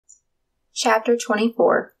Chapter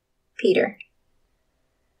 24. Peter.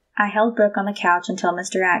 I held Brooke on the couch until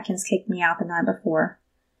Mr. Atkins kicked me out the night before.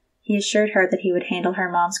 He assured her that he would handle her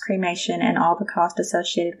mom's cremation and all the cost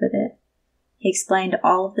associated with it. He explained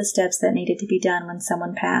all of the steps that needed to be done when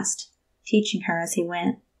someone passed, teaching her as he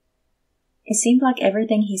went. It seemed like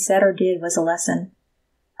everything he said or did was a lesson.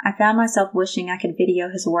 I found myself wishing I could video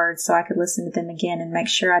his words so I could listen to them again and make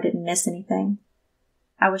sure I didn't miss anything.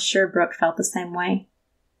 I was sure Brooke felt the same way.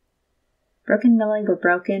 Brooke and Millie were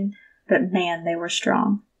broken, but man, they were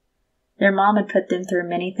strong. Their mom had put them through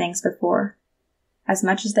many things before. As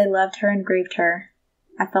much as they loved her and grieved her,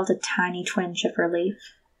 I felt a tiny twinge of relief.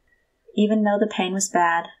 Even though the pain was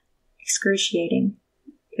bad, excruciating,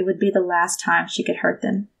 it would be the last time she could hurt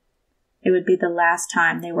them. It would be the last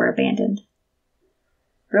time they were abandoned.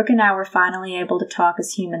 Brooke and I were finally able to talk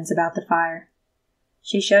as humans about the fire.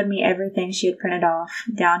 She showed me everything she had printed off,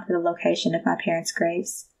 down to the location of my parents'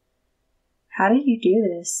 graves. "How did you do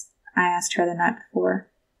this?" I asked her the night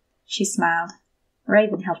before. She smiled.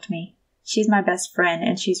 "Raven helped me. She's my best friend,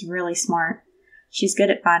 and she's really smart. She's good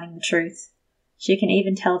at finding the truth. She can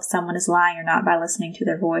even tell if someone is lying or not by listening to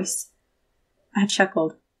their voice." I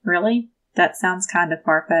chuckled. "Really? That sounds kind of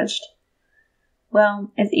far-fetched."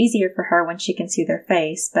 "Well, it's easier for her when she can see their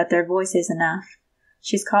face, but their voice is enough.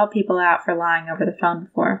 She's called people out for lying over the phone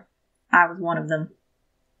before. I was one of them."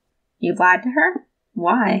 "You lied to her?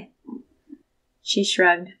 Why?" She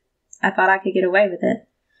shrugged. "I thought I could get away with it.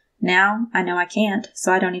 Now I know I can't,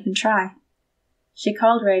 so I don't even try." She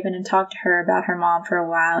called Raven and talked to her about her mom for a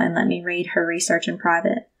while and let me read her research in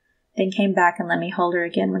private, then came back and let me hold her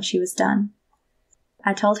again when she was done.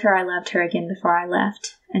 I told her I loved her again before I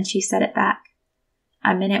left, and she said it back.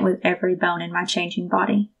 I meant it with every bone in my changing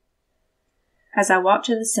body. As I walked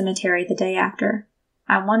to the cemetery the day after,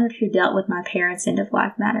 I wondered who dealt with my parents'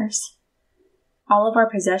 end-of-life matters. All of our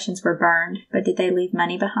possessions were burned, but did they leave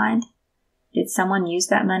money behind? Did someone use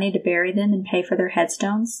that money to bury them and pay for their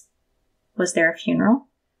headstones? Was there a funeral?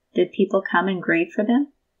 Did people come and grieve for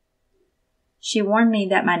them? She warned me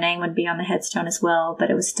that my name would be on the headstone as well,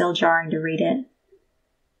 but it was still jarring to read it.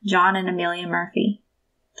 John and Amelia Murphy.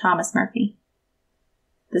 Thomas Murphy.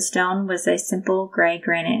 The stone was a simple gray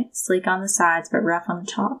granite, sleek on the sides but rough on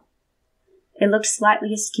the top. It looked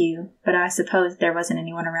slightly askew, but I suppose there wasn't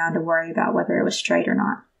anyone around to worry about whether it was straight or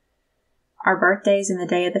not. Our birthdays and the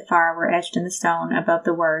day of the fire were etched in the stone above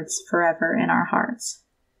the words, "Forever in our hearts."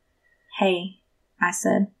 "Hey," I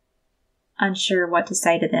said, unsure what to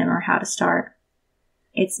say to them or how to start.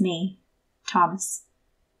 "It's me, Thomas."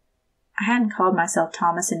 I hadn't called myself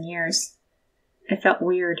Thomas in years. It felt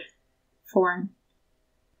weird, foreign.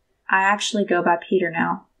 "I actually go by Peter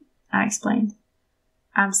now," I explained.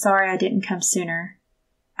 "I'm sorry I didn't come sooner.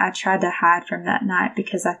 I tried to hide from that night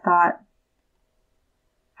because I thought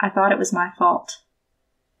it was my fault.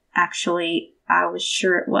 Actually, I was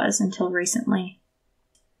sure it was until recently.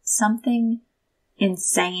 Something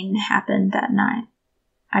insane happened that night.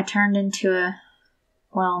 I turned into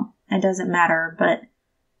well, it doesn't matter, but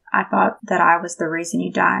I thought that I was the reason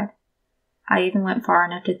you died. I even went far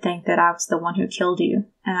enough to think that I was the one who killed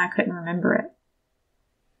you, and I couldn't remember it."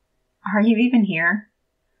 "Are you even here?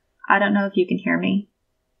 I don't know if you can hear me.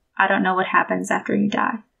 I don't know what happens after you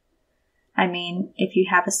die. I mean, if you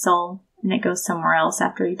have a soul and it goes somewhere else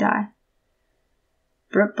after you die.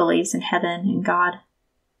 Brooke believes in heaven and God.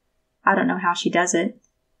 I don't know how she does it.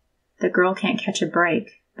 The girl can't catch a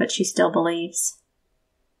break, but she still believes.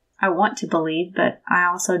 I want to believe, but I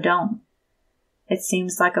also don't. It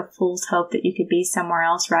seems like a fool's hope that you could be somewhere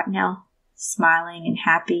else right now, smiling and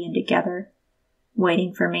happy and together,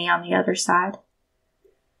 waiting for me on the other side.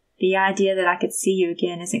 The idea that I could see you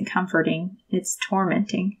again isn't comforting, it's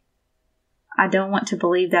tormenting. I don't want to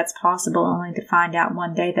believe that's possible only to find out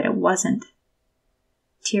one day that it wasn't."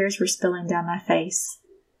 Tears were spilling down my face.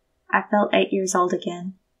 I felt 8 years old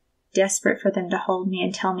again, desperate for them to hold me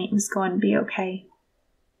and tell me it was going to be okay.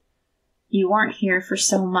 "You weren't here for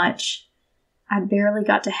so much. I barely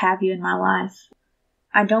got to have you in my life.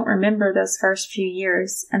 I don't remember those first few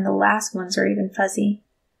years, and the last ones are even fuzzy.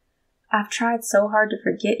 I've tried so hard to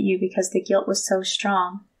forget you because the guilt was so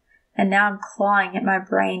strong, and now I'm clawing at my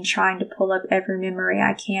brain trying to pull up every memory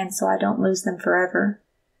I can so I don't lose them forever.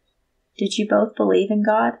 Did you both believe in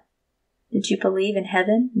God? Did you believe in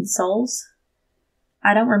heaven and souls?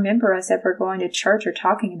 I don't remember us ever going to church or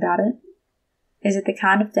talking about it. Is it the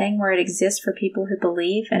kind of thing where it exists for people who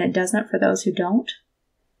believe and it doesn't for those who don't?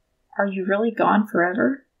 Are you really gone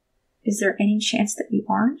forever? Is there any chance that you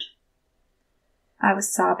aren't?" I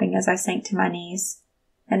was sobbing as I sank to my knees,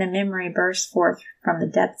 and a memory burst forth from the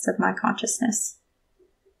depths of my consciousness.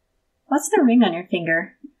 "What's the ring on your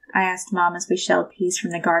finger?" I asked Mom as we shelled peas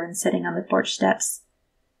from the garden sitting on the porch steps.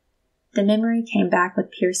 The memory came back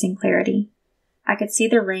with piercing clarity. I could see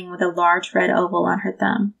the ring with a large red oval on her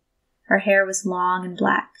thumb. Her hair was long and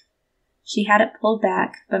black. She had it pulled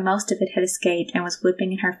back, but most of it had escaped and was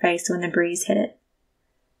whipping in her face when the breeze hit it.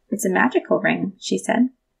 "It's a magical ring," she said.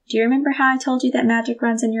 "Do you remember how I told you that magic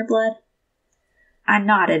runs in your blood?" I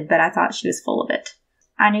nodded, but I thought she was full of it.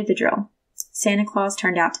 I knew the drill. Santa Claus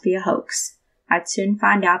turned out to be a hoax. I'd soon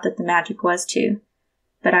find out that the magic was too,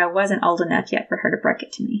 but I wasn't old enough yet for her to break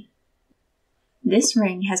it to me. "This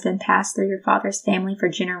ring has been passed through your father's family for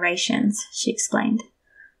generations," she explained.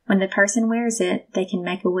 "When the person wears it, they can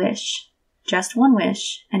make a wish. Just one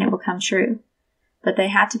wish, and it will come true. But they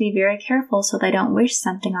have to be very careful so they don't wish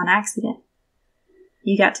something on accident."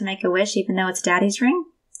 "You got to make a wish even though it's Daddy's ring?"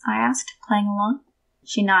 I asked, playing along.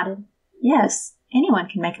 She nodded. "Yes, anyone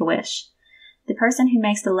can make a wish. The person who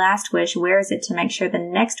makes the last wish wears it to make sure the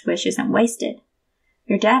next wish isn't wasted.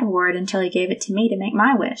 Your dad wore it until he gave it to me to make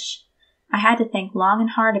my wish. I had to think long and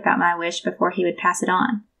hard about my wish before he would pass it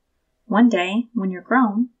on. One day, when you're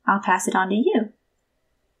grown, I'll pass it on to you."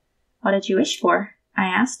 "What did you wish for?" I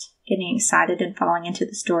asked, getting excited and falling into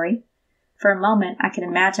the story. For a moment, I could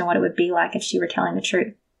imagine what it would be like if she were telling the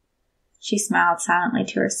truth. She smiled silently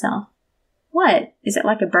to herself. "What? Is it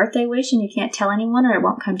like a birthday wish and you can't tell anyone or it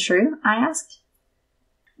won't come true?" I asked.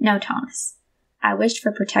 "No, Thomas. I wished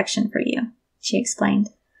for protection for you," she explained.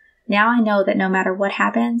 "Now I know that no matter what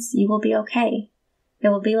happens, you will be okay. It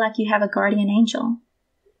will be like you have a guardian angel."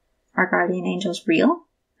 "Are guardian angels real?"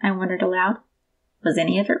 I wondered aloud. "Was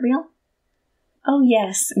any of it real?" "Oh,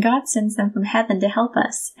 yes. God sends them from heaven to help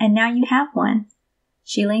us, and now you have one."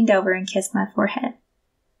 She leaned over and kissed my forehead.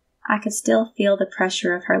 I could still feel the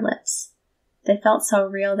pressure of her lips. They felt so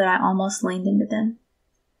real that I almost leaned into them.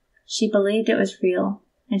 She believed it was real,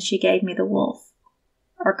 and she gave me the wolf.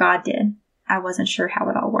 Or God did. I wasn't sure how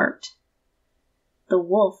it all worked. The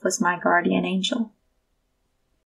wolf was my guardian angel.